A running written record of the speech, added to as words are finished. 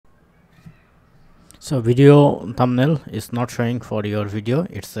So video thumbnail is not showing for your video.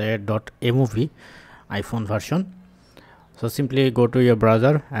 It's a .mov iPhone version. So simply go to your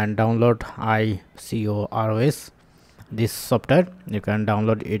browser and download Icaros, this software. You can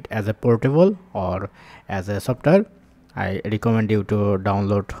download it as a portable or as a software. I recommend you to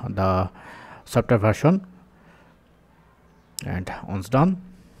download the software version. And once done,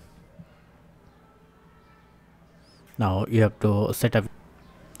 now you have to set up.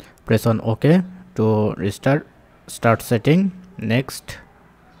 Press on OK to restart. Start setting. Next,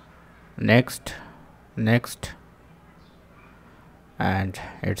 and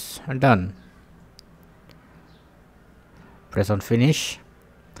it's done. Press on finish.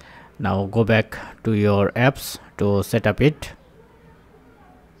 Now go back to your apps to set up it.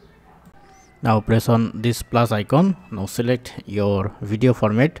 Now press on this plus icon. Now select your video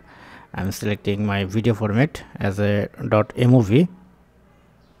format. I'm selecting my video format as a .mov.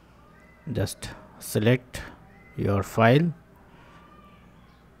 Just select your file,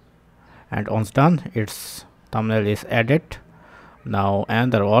 and once done, its thumbnail is added. Now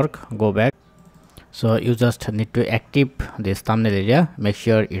another work, go back. So you just need to active this thumbnail area, make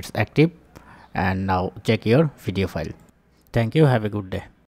sure it's active, and now check your video file. Thank you, have a good day.